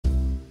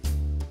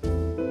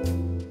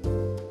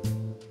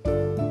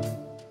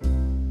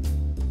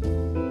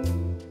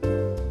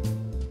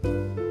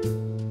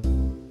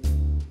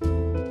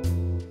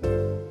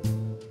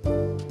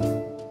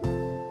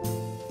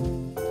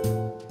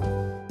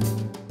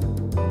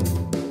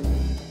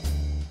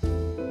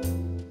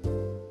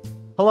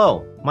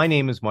Hello, my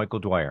name is Michael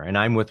Dwyer, and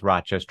I'm with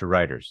Rochester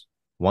Writers.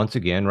 Once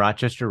again,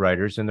 Rochester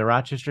Writers and the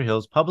Rochester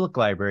Hills Public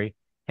Library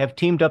have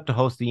teamed up to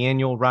host the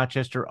annual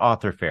Rochester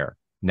Author Fair,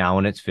 now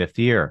in its fifth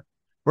year.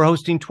 We're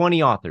hosting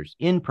 20 authors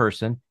in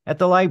person at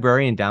the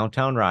library in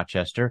downtown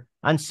Rochester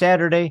on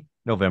Saturday,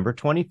 November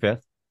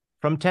 25th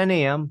from 10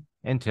 a.m.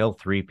 until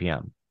 3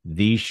 p.m.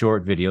 These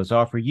short videos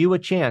offer you a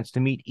chance to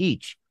meet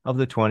each of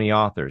the 20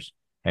 authors.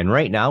 And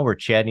right now we're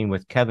chatting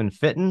with Kevin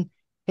Fitton.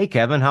 Hey,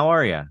 Kevin, how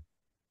are you?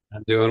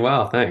 I'm doing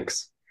well,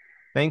 thanks.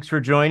 Thanks for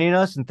joining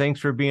us, and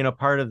thanks for being a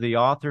part of the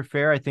Author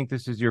Fair. I think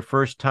this is your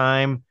first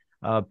time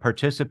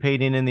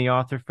participating in the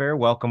Author Fair.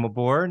 Welcome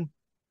aboard.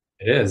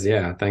 It is,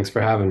 yeah. Thanks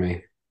for having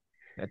me.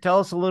 Tell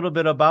us a little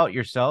bit about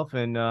yourself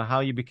and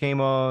how you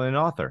became an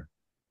author.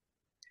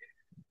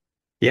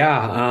 Yeah,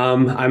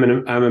 I'm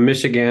a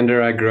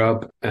Michigander. I grew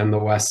up on the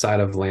west side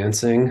of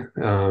Lansing,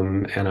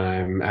 and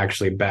I'm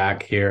actually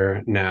back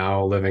here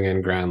now, living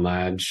in Grand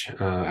Ledge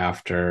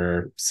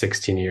after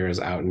 16 years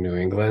out in New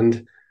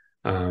England.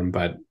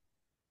 But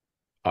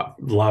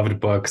loved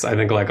books. I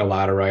think like a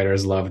lot of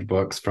writers loved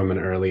books from an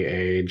early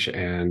age,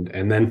 and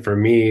then for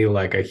me,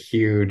 like a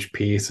huge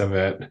piece of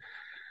it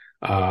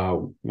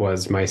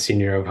was my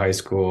senior year of high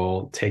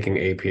school, taking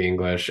AP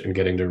English and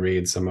getting to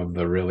read some of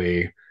the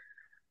really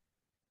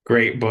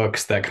great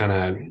books that kind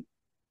of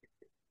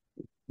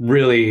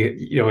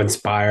really,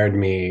 inspired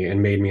me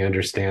and made me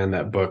understand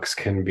that books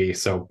can be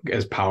so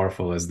as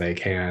powerful as they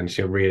can.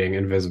 So reading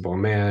Invisible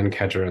Man,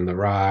 Catcher in the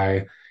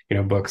Rye,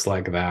 books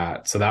like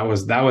that. So that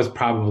was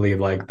probably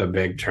like the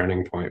big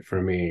turning point for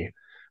me,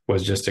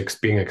 was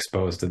just being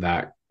exposed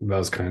to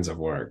those kinds of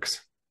works.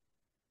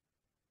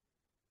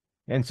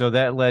 And so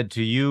that led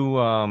to you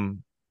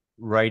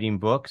writing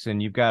books,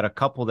 and you've got a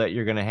couple that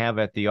you're going to have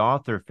at the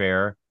Author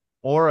Fair.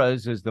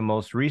 Auras is the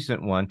most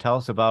recent one. Tell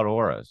us about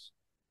Auras.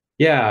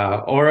 Yeah,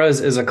 Auras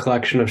is a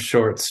collection of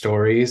short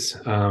stories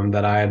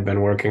that I had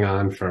been working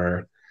on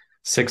for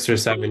 6 or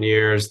 7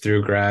 years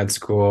through grad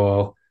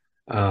school.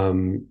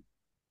 Um,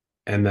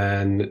 and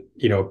then,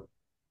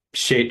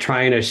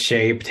 trying to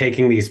shape,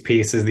 taking these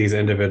pieces, these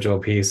individual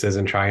pieces,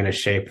 and trying to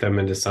shape them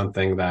into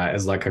something that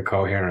is like a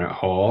coherent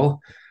whole.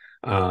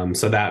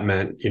 So that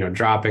meant,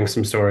 dropping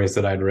some stories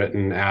that I'd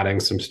written, adding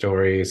some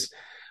stories.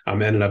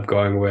 Ended up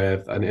going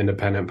with an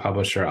independent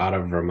publisher out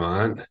of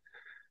Vermont,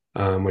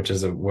 which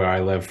is where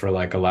I lived for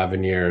like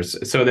 11 years.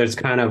 So there's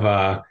kind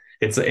of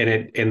it's in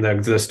it, in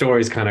the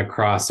stories kind of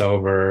cross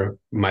over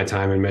my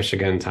time in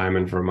Michigan, time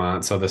in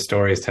Vermont. So the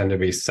stories tend to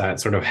be set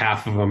sort of,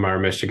 half of them are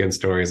Michigan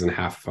stories and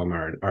half of them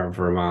are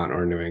Vermont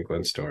or New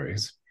England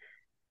stories.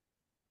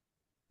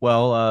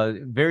 Well,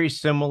 very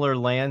similar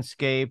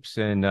landscapes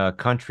and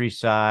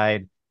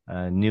countryside.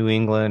 New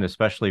England,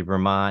 especially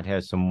Vermont,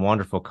 has some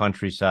wonderful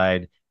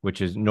countryside, which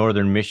is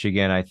northern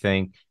Michigan, I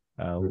think.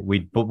 We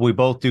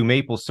both do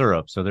maple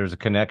syrup, so there's a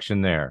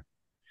connection there.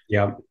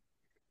 Yep.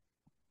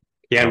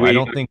 Yeah, and So I we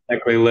don't think,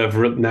 actually live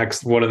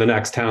next. One of the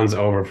next towns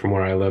over from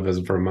where I live is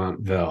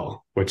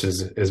Vermontville, which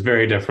is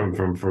very different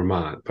from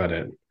Vermont, but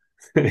it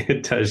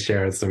it does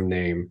share some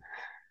name.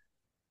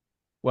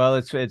 well,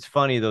 it's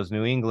funny, those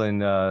New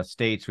England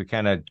states, we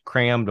kind of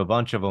crammed a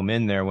bunch of them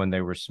in there when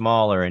they were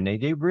smaller, and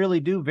they really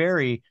do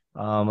vary,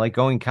 like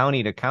going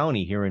county to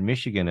county here in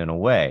Michigan in a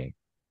way.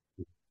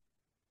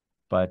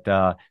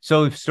 But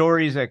so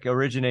stories that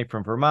originate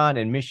from Vermont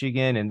and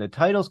Michigan, and the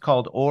title's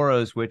called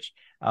Auras, which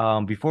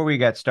before we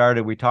got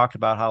started, we talked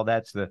about how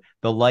that's the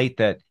light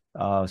that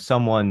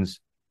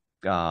someone's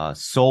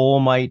soul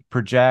might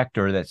project,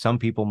 or that some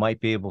people might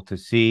be able to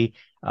see.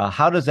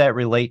 How does that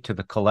relate to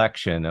the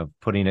collection of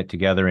putting it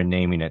together and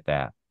naming it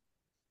that?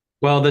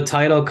 Well, the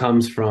title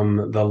comes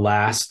from the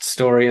last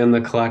story in the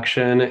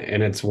collection,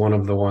 and it's one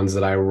of the ones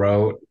that I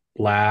wrote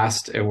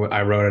last.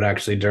 I wrote it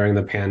actually during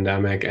the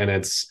pandemic, and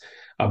it's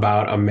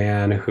about a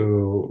man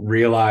who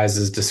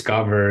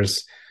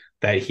discovers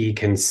that he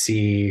can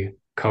see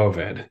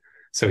COVID.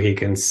 So he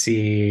can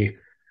see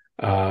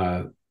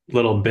uh,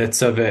 little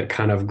bits of it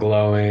kind of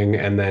glowing,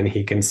 and then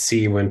he can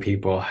see when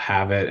people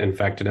have it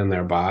infected in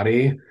their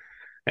body,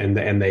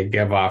 and they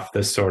give off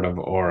this sort of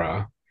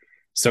aura.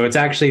 So it's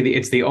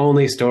the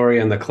only story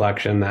in the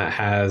collection that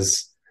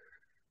has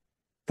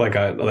like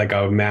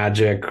a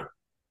magic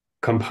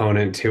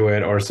component to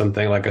it, or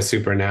something like a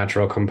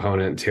supernatural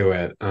component to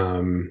it,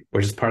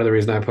 which is part of the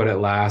reason I put it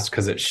last,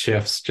 because it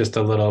shifts just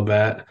a little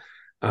bit.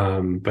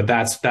 But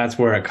that's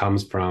where it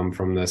comes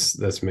from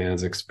this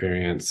man's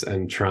experience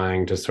and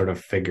trying to sort of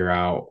figure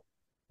out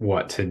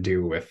what to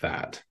do with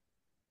that.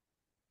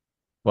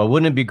 Well,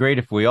 wouldn't it be great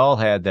if we all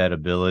had that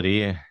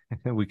ability?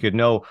 We could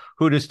know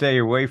who to stay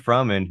away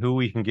from and who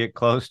we can get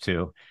close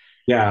to.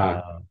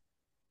 Yeah. Uh,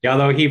 Yeah,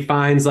 although he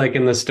finds, like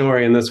in the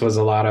story, and this was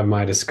a lot of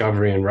my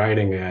discovery in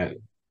writing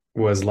it,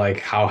 was like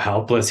how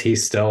helpless he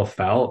still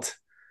felt,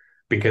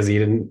 because he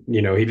didn't,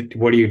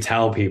 what do you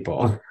tell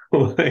people?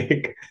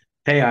 Like,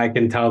 hey, I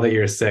can tell that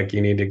you're sick,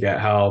 you need to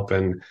get help.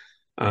 And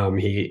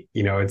he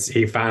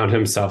found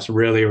himself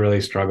really,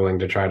 really struggling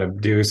to try to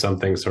do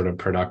something sort of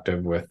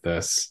productive with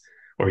this,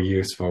 or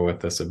useful with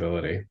this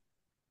ability.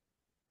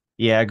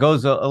 Yeah, it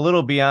goes a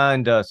little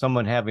beyond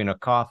someone having a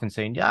cough and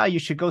saying, "Yeah, you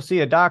should go see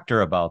a doctor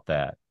about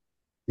that."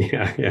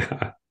 Yeah,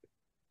 yeah.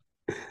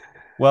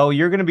 Well,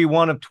 you're going to be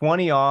one of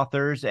 20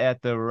 authors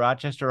at the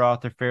Rochester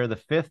Author Fair, the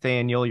fifth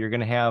annual. You're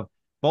going to have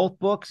both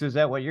books. Is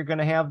that what you're going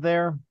to have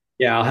there?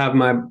 Yeah, I'll have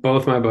my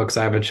both my books.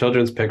 I have a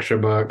children's picture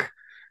book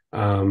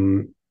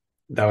that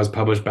was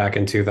published back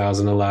in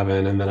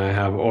 2011, and then I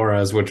have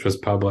Auras, which was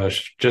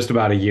published just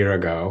about a year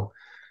ago.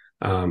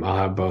 I'll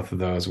have both of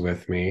those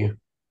with me.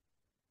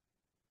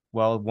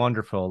 Well,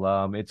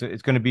 wonderful.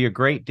 It's going to be a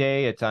great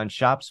day. It's on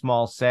Shop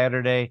Small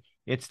Saturday.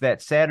 It's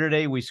that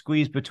Saturday we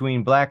squeeze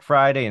between Black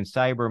Friday and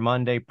Cyber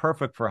Monday,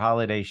 perfect for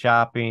holiday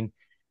shopping.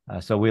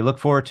 So we look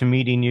forward to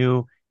meeting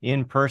you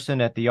in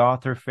person at the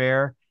author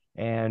fair,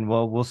 and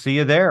we'll see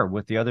you there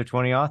with the other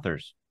 20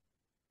 authors.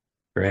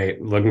 Great.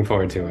 Looking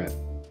forward to it.